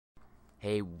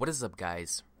Hey, what is up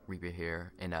guys? Reaper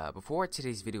here, and before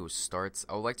today's video starts,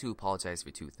 I would like to apologize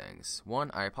for two things. One,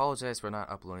 I apologize for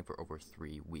not uploading for over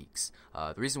 3 weeks.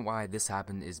 The reason why this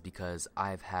happened is because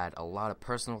I've had a lot of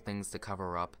personal things to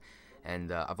cover up,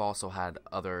 and I've also had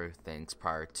other things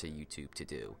prior to YouTube to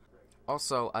do.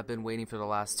 Also, I've been waiting for the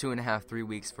last 2.5, 3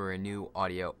 weeks for a new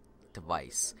audio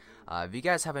device. If you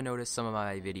guys haven't noticed, some of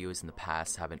my videos in the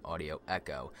past have an audio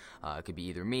echo. It could be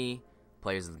either me,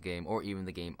 players of the game, or even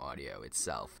the game audio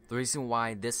itself. The reason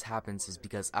why this happens is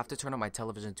because I have to turn up my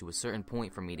television to a certain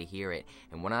point for me to hear it,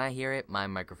 and when I hear it, my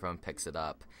microphone picks it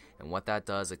up, and what that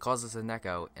does, it causes an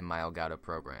echo in my Elgato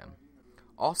program.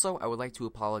 Also, I would like to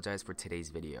apologize for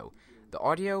today's video. The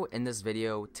audio in this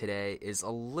video today is a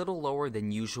little lower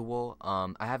than usual.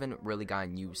 I haven't really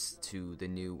gotten used to the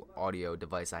new audio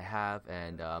device I have,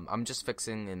 and I'm just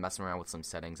fixing and messing around with some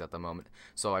settings at the moment.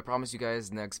 So I promise you guys,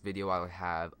 next video I'll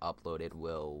have uploaded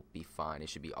will be fine. It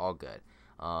should be all good.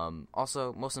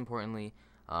 Also, most importantly,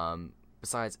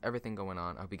 besides everything going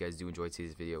on, I hope you guys do enjoy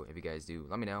today's video. If you guys do,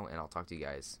 let me know, and I'll talk to you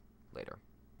guys later.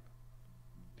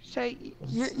 So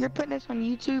you're putting this on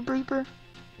YouTube, Reaper?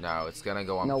 No, it's gonna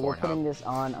go on Pornhub. No, we're putting this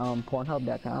on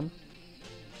Pornhub.com.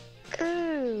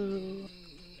 Ooh.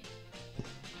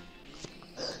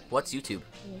 What's YouTube?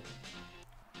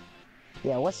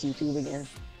 Yeah, what's YouTube again?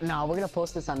 No, we're gonna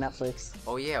post this on Netflix.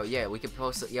 Oh yeah, we can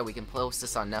post it. Yeah, we can post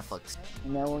this on Netflix.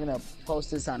 And then we're gonna post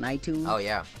this on iTunes. Oh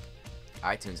yeah,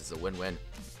 iTunes is a win-win.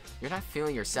 You're not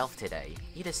feeling yourself today.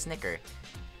 Eat a Snicker.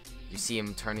 You see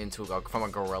him turn into from a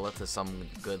gorilla to some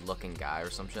good-looking guy or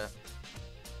some shit,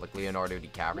 like Leonardo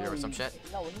DiCaprio or some shit.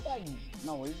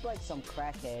 No, he's like some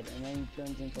crackhead, and then he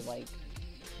turns into like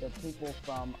the people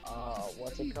from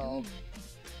what's it called?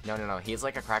 No. He's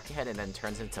like a crackhead and then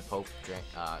turns into Pope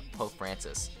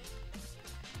Francis.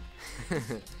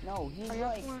 No, he's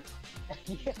like.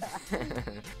 Yeah.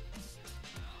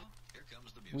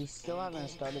 We still haven't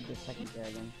started the second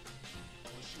dragon.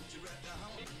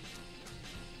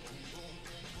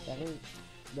 That is,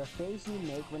 the face you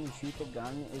make when you shoot the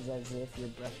gun is as if you're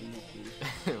brushing your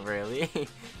teeth. Really?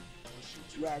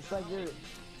 Yeah, it's like you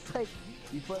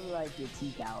put like your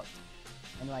teeth out,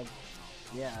 and like,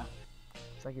 yeah,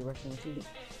 it's like you're brushing your teeth.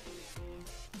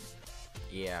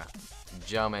 Yeah,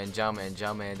 jumping,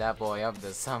 that boy up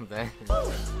to something.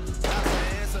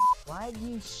 Why'd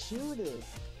you shoot it?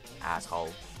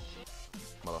 Asshole.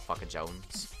 Motherfucker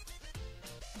Jones.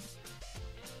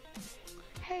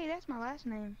 Hey, that's my last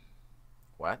name.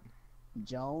 What?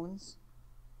 Jones?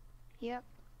 Yep.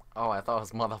 Oh, I thought it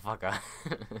was motherfucker.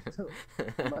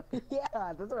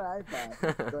 Yeah, that's what I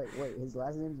thought. Wait, his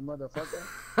last name's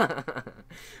motherfucker?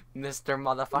 Mr.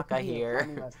 Motherfucker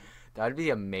here. That'd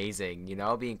be amazing, you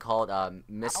know, being called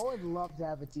Miss. I would love to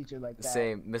have a teacher like that.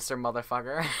 Say, Mr.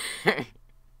 Motherfucker.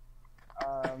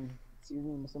 Excuse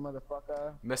me, Mr.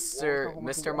 Motherfucker.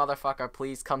 Mr. Motherfucker,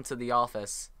 please come to the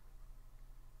office.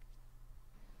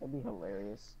 That'd be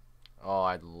hilarious. Oh,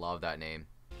 I'd love that name.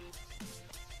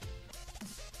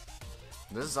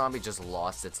 This zombie just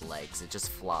lost its legs. It just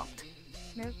flopped.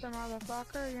 Mr.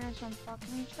 Motherfucker, you're in some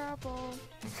fucking trouble.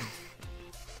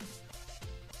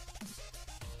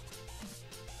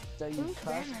 So you Who's cuss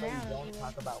banging but you out don't over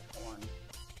talk about porn.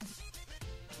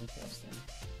 Interesting.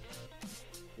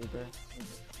 Reaper,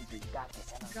 you got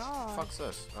this. God. Fuck's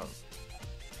this? Oh.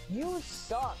 You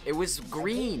suck. It was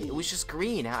green. It was just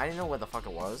green. I didn't know what the fuck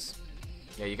it was.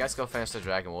 Yeah, you guys go finish the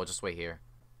dragon. We'll just wait here.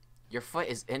 Your foot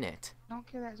is in it. Don't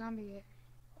kill that zombie yet.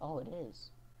 Oh, it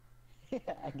is.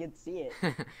 Yeah, I can see it.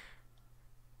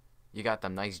 You got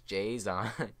them nice J's on.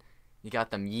 You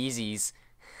got them Yeezys.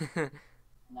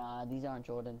 Nah, these aren't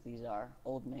Jordans. These are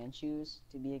old man shoes,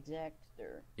 to be exact.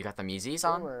 You got them Yeezys They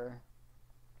on? were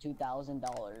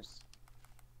 $2,000.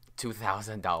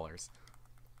 $2,000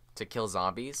 to kill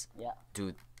zombies? Yeah.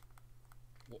 Dude.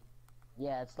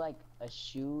 Yeah, it's like a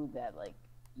shoe that like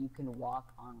you can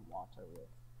walk on water with.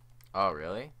 Oh,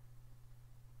 really?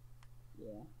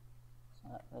 Yeah.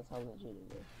 That's how legit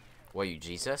it is. What, you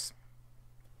Jesus?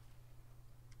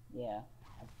 Yeah.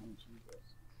 I'm Jesus.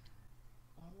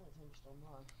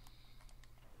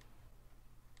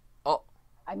 Oh.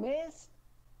 I missed?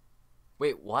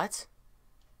 Wait, what?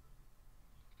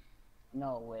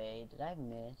 No way. Did I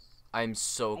miss? I'm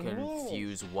so I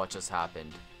confused what just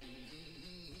happened.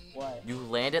 What? You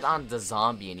landed on the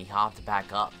zombie and he hopped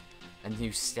back up. And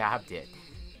you stabbed it.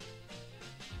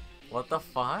 What the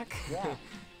fuck? Yeah.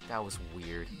 That was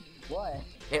weird. What?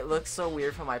 It looks so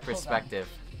weird from my perspective.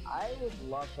 I would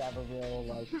love to have a real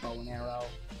like bow and arrow.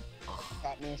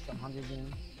 Katniss from Hunger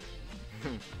Games.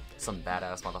 Some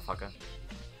badass motherfucker.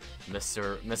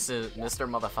 Mr.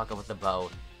 Motherfucker with the bow.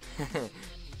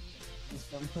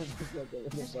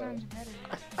 This sounds better.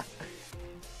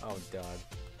 Oh, God.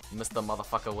 Mr.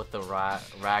 Motherfucker with the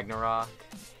Ragnarok.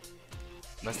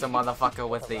 Mr. Motherfucker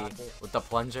with the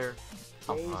plunger.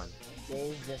 Come on.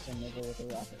 Jay's just a nigga with a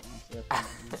rocket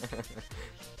launcher.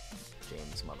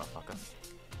 James motherfucker.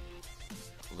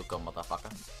 Luca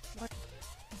motherfucker. What?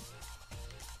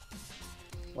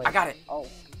 Wait. I got it. Oh.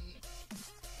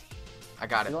 I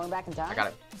got it. You going back in time? I got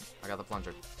it. I got the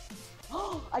plunger.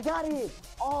 Oh, I got it!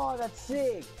 Oh, that's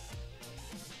sick!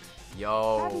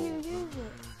 Yo. How do you use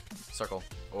it? Circle.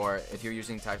 Or if you're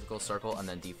using tactical, circle and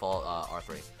then default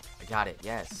R3. I got it.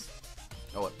 Yes.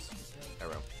 Oh, whoops.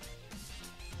 Arrow.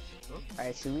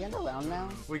 Alright, should we end the round now?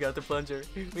 We got the plunger.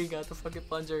 We got the fucking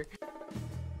plunger.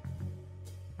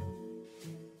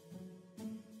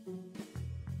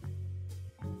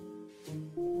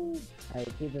 Alright,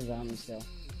 keep the zombie still.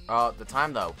 The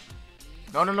time though.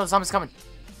 No, no, no, zombie's coming.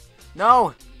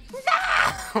 No!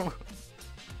 No!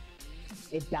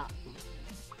 It died.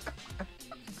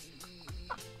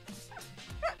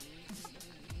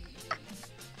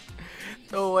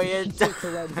 No way it He took a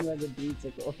lightning rocket, D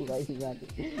took a lightning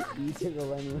rocket, D took a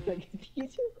lightning rocket, D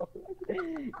took a lightning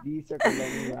rocket, D took a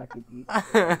lightning rocket, D took a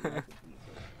lightning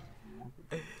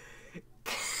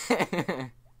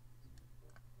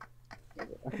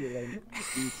rocket.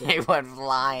 He went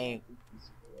flying.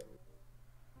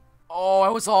 Oh, I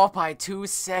was off by 2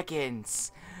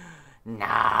 seconds.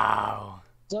 No.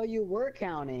 So you were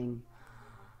counting.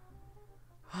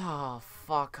 Oh,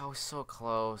 fuck. I was so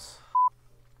close.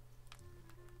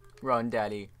 Run,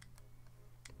 daddy.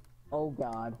 Oh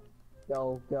god.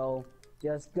 Go, go.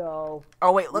 Just go.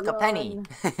 Oh, wait, look, a Run. penny.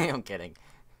 I'm kidding.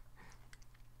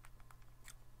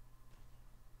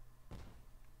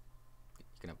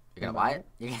 You're gonna buy it?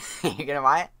 You're gonna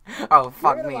buy it? Oh,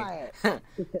 fuck You're me. gonna buy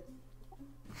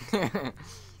it.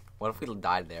 What if we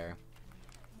died there?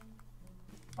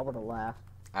 I would've laughed.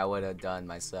 I would have done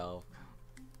myself.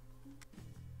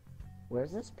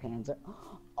 Where's this Panzer?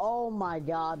 Oh my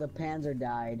god, the Panzer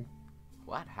died.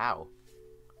 What? How?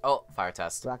 Oh, fire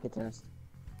test. Rocket test.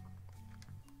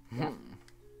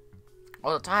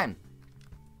 All the time.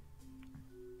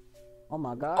 Oh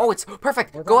my god. Oh, it's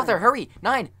perfect. What Go up time? there. Hurry.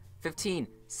 9, 15,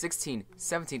 16,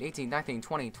 17, 18, 19,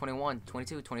 20, 21,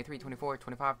 22, 23, 24,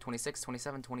 25, 26,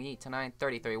 27, 28, 29,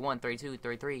 30, 31, 32,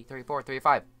 33, 34,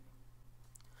 35.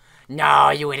 No,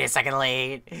 you went a second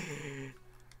late.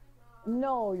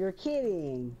 No, you're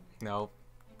kidding. No.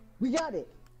 We got it.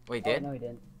 Wait, Oh, did? no, he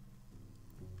didn't.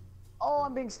 Oh,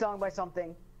 I'm being stung by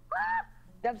something. Ah!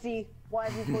 Dempsey, why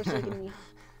have you forsaken me?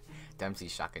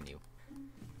 Dempsey's shocking you.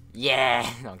 Yeah.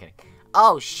 No, I'm kidding.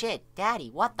 Oh, shit. Daddy,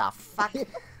 what the fuck?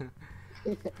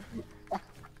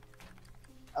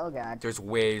 Oh god. There's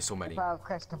way so many. The power of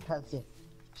Christ compels you.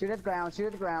 Shoot at the ground, shoot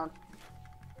at the ground.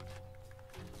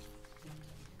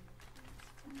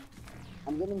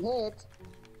 I'm getting hit.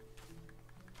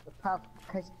 The power of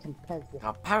Christ compels you.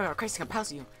 The power of Christ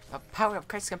compels you. The power of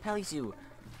Christ compels you.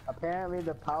 Apparently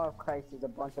the power of Christ is a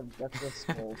bunch of deathless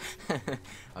skulls.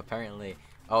 Apparently.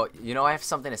 Oh, you know I have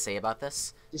something to say about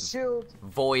this? Just shoot.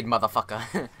 Void,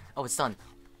 motherfucker. Oh, it's done.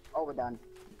 Oh, we're done.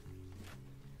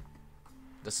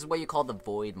 This is what you call the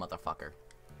void, motherfucker.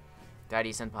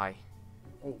 Daddy senpai.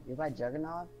 Wait, you're by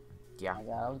Juggernaut? Yeah. Oh my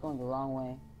god, I was going the wrong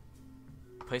way.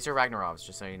 Place your Ragnarovs,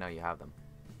 just so you know you have them.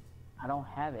 I don't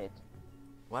have it.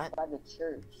 What? By the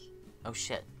church. Oh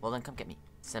shit. Well then come get me.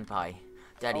 Senpai.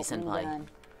 Daddy Opening senpai. gun.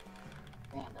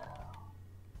 Rando.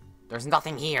 There's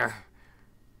nothing here.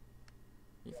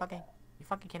 You fucking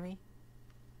kidding me?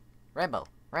 Rambo.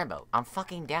 Rambo. I'm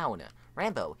fucking down.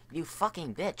 Rambo. You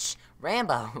fucking bitch.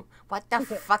 Rambo. What the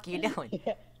fuck are you doing?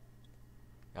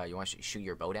 You want to shoot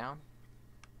your bow down?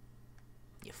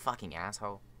 You fucking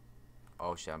asshole.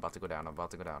 Oh shit, I'm about to go down. I'm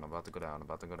about to go down. I'm about to go down. I'm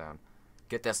about to go down.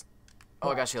 Get this. Oh,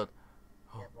 I got shield.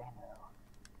 You have Rambo.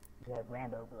 You have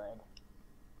Rambo blood.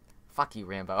 Fuck you,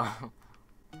 Rambo.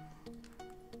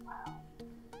 Wow.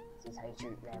 This is how you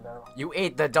treat Rambo. You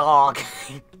ate the dog.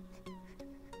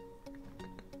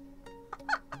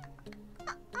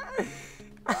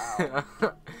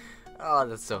 Oh,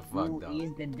 that's so fucked up. You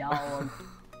is the dog.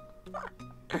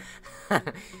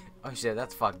 Oh shit,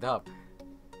 that's fucked up.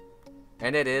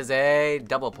 And it is a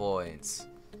double points.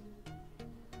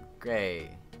 Great.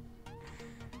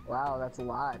 Wow, that's a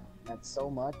lot. That's so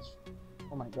much.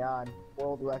 Oh my god.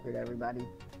 World record, everybody.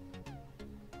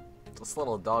 This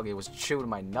little doggy was chewing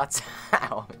my nuts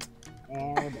out.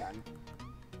 And we're done.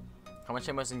 How much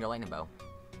ammo is in your lightning bow?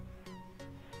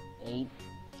 8.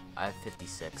 I have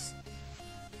 56.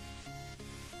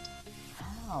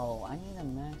 How? I need a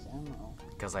max ammo.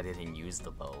 Because I didn't use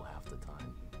the bow half the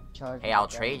time. Charge Hey, my I'll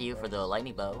gun trade you for first. the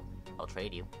lightning bow. I'll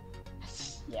trade you.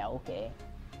 Yeah, okay.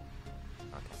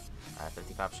 Okay. I have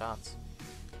 55 shots.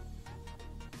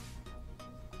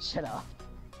 Shut up.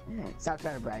 Stop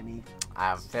trying to bribe me. I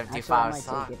have Actually, I 55 might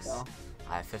take it, shots. though.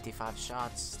 I have 55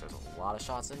 shots. There's a lot of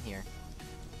shots in here.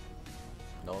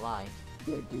 No lie.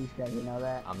 You're a douchebag, you know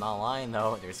that? I'm not lying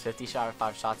though. There's 55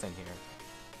 shots in here.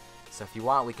 So if you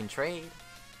want, we can trade.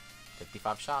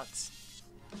 55 shots.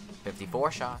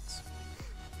 54 shots.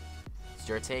 It's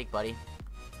your take, buddy.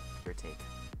 Your take.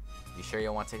 You sure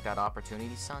you want to take that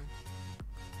opportunity, son?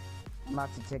 I'm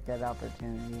about to take that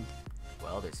opportunity.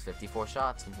 Well, there's 54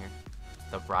 shots in here.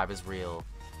 The bribe is real.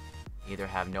 Either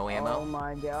have no ammo Oh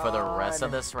my god. for the rest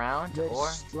of this round, The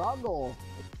struggle.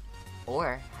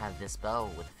 or have this bow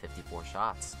with 54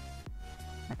 shots.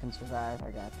 I can survive.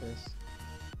 I got this.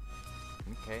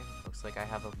 Okay, looks like I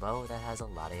have a bow that has a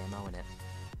lot of ammo in it.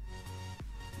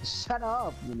 Shut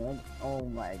up, you know? Oh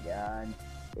my god.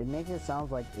 It makes it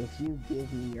sound like if you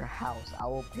give me your house, I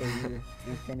will pay you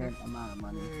infinite amount of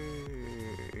money.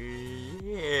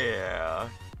 Yeah.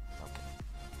 Okay.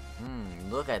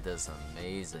 Look at this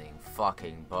amazing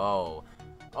fucking bow.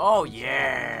 Oh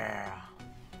yeah.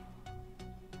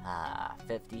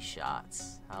 50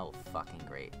 shots. How fucking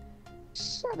great.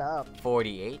 Shut up.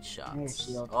 48 shots.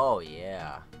 shield. Oh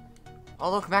yeah.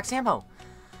 Oh look, max ammo.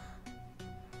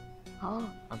 Huh?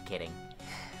 I'm kidding.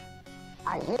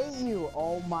 I hate you.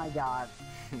 Oh my god.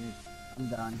 I'm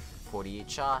done. 48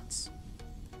 shots.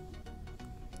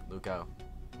 Luco.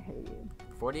 I hate you.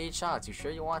 48 shots. You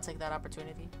sure you want to take that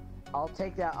opportunity? I'll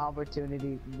take that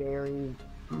opportunity very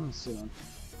soon.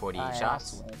 48 I'll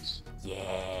shots. switch.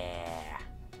 Yeah.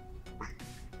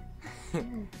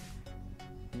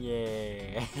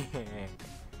 Yeah.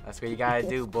 That's what you gotta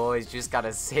do, boys. You just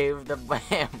gotta save the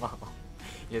ammo.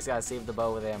 You just gotta save the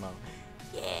bow with ammo.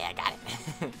 Yeah, I got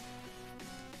it.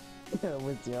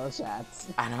 With 0 shots.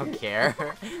 I don't care.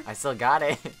 I still got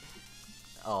it.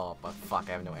 Oh, but fuck,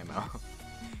 I have no ammo.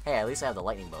 Hey, at least I have the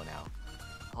lightning bow now.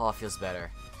 Oh, it feels better.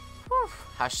 Whew.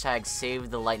 Hashtag save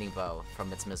the lightning bow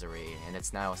from its misery, and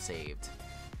it's now saved.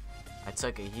 I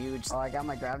took a huge... Oh, I got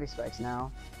my gravity spikes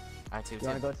now. I too. You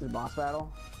wanna go to the boss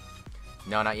battle?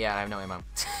 No, not yet. I have no ammo.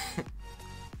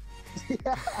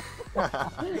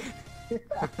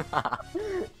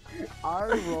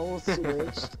 Our roll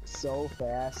switched so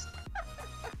fast.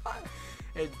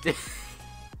 It did.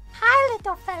 Hi,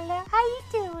 little fella. How you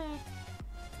doing?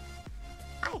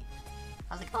 Hi.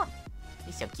 How's it going?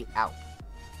 You're so cute. Ow.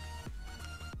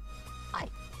 Hi.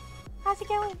 How's it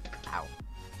going? Ow.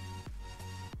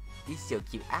 You're so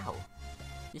cute. Ow.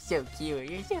 You're so cute.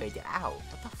 You're so cute. Ow.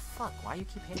 What the fuck? Why do you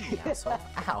keep hitting me, asshole?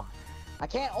 Ow. I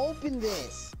can't open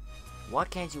this. What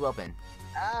can't you open?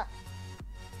 Ah.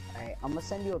 Alright, I'm gonna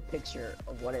send you a picture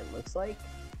of what it looks like.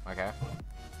 Okay.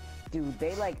 Dude,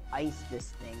 they like ice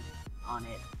this thing on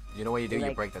it. You know what you do? They, You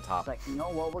like, break the top. It's like, you know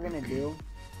what we're gonna do?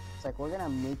 It's like, we're gonna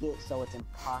make it so it's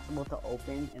impossible to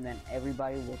open, and then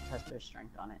everybody will test their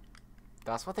strength on it.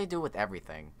 That's what they do with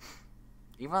everything.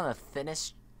 Even on the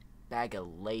thinnest bag of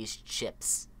Lay's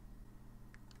chips.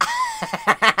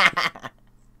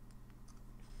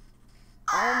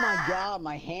 Oh my god,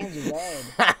 my hands are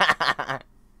red.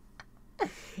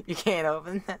 You can't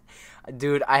open that?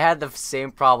 Dude, I had the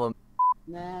same problem.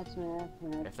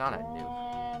 If not a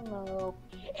noob.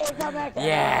 It's not back.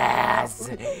 Yes!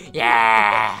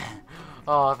 Yeah!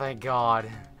 Oh, thank God.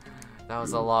 That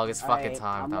was the longest fucking Alright,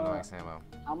 time I'm without gonna- max ammo.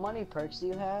 How many perks do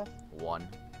you have? 1.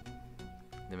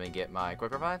 Let me get my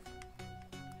quick revive.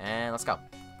 And let's go.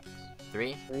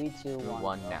 3, 3, 2, 1.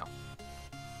 1 go. now.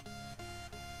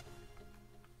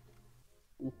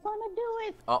 You wanna do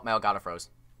it? Oh, my Elgato froze.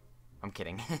 I'm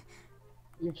kidding.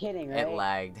 You're kidding, right? It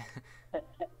lagged.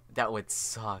 That would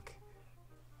suck.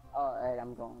 Alright,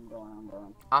 I'm going.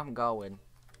 I'm going.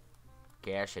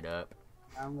 Gash it up.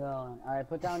 I'm going. Alright,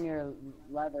 put down your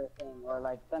leather thing, or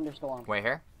like thunderstorm. Wait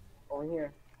here? Over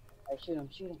here. Alright, shoot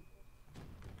him.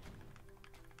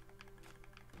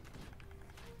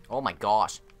 Oh my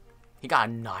gosh. He got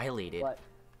annihilated. What?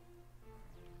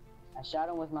 I shot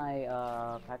him with my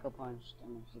Paco Punch.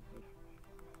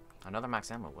 Another max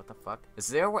ammo. What the fuck? Is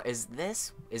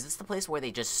this the place where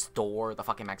they just store the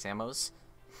fucking max ammos?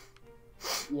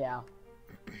 Yeah.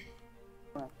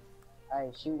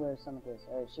 Alright, shoot where some of this.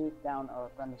 Alright, shoot down a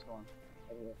thunderstorm.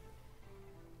 Over here.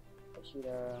 Alright, shoot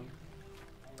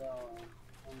I'm going.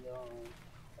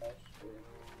 Alright, shoot.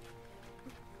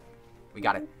 We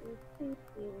got it.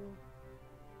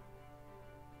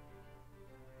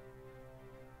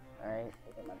 Alright,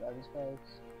 pick up my garbage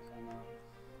spikes.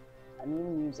 I didn't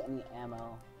even use any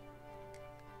ammo.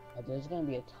 There's gonna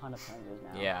be a ton of plungers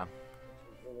now. Yeah.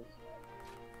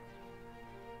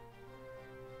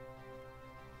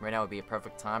 Right now would be a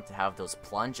perfect time to have those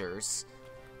plungers.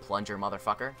 Plunger,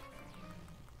 motherfucker.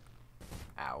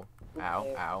 Ow. Ow.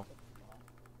 Ow.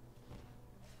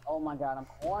 Oh my god, I'm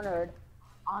cornered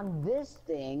on this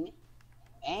thing,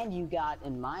 and you got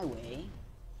in my way.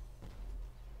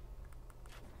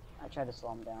 I tried to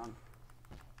slow him down.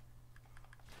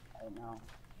 I don't know.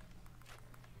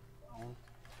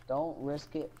 Don't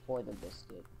risk it for the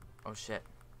biscuit. Oh shit.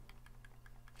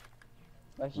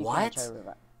 Like you What? Try to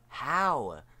revive.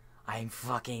 How? I'm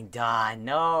fucking done.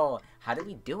 No. How did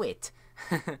we do it?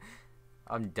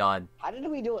 I'm done. How did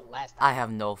we do it last time? I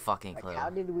have no fucking Like, clue. how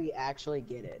did we actually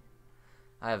get it?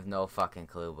 I have no fucking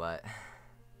clue, but...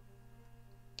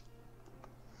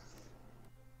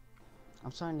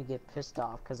 I'm starting to get pissed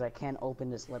off because I can't open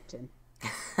this Lipton.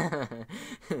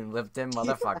 Lipton,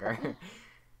 motherfucker.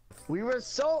 We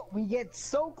get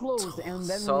so close and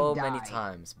then So we die. many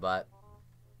times, but...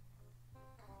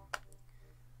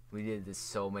 We did this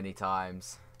so many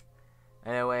times.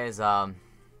 Anyways,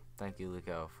 thank you,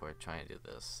 Luco, for trying to do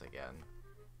this again.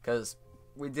 Because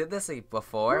we did this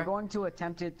before. We're going to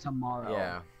attempt it tomorrow.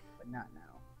 Yeah. But not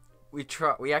now.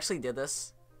 We actually did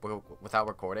this without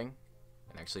recording.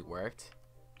 It actually worked.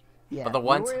 Yeah, But the we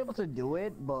one were able to do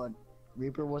it, but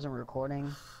Reaper wasn't recording.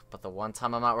 But the one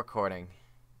time I'm not recording.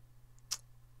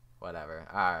 Whatever.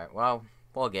 Alright, well,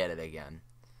 we'll get it again.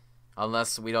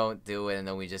 Unless we don't do it and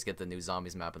then we just get the new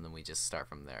zombies map and then we just start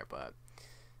from there, but...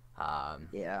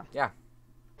 Yeah. Yeah.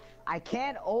 I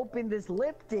can't open this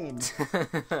Lipton!